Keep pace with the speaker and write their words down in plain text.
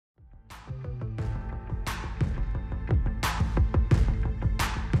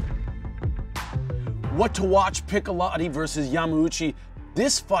What to watch, Piccolotti versus Yamauchi.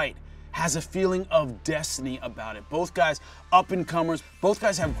 This fight has a feeling of destiny about it. Both guys up-and-comers, both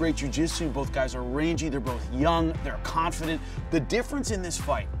guys have great jiu-jitsu, both guys are rangy, they're both young, they're confident. The difference in this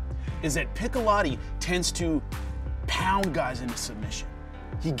fight is that Piccolotti tends to pound guys into submission.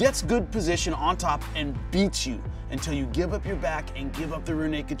 He gets good position on top and beats you until you give up your back and give up the rear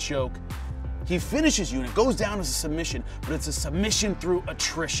naked choke. He finishes you and it goes down as a submission, but it's a submission through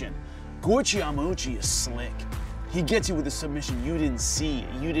attrition. Goiti Yamauchi is slick. He gets you with a submission you didn't see,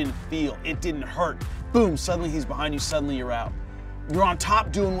 you didn't feel, it didn't hurt. Boom, suddenly he's behind you, suddenly you're out. You're on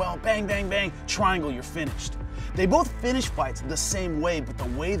top doing well, bang, bang, bang, triangle, you're finished. They both finish fights the same way, but the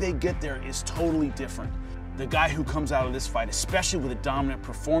way they get there is totally different. The guy who comes out of this fight, especially with a dominant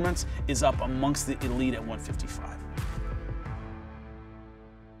performance, is up amongst the elite at 155.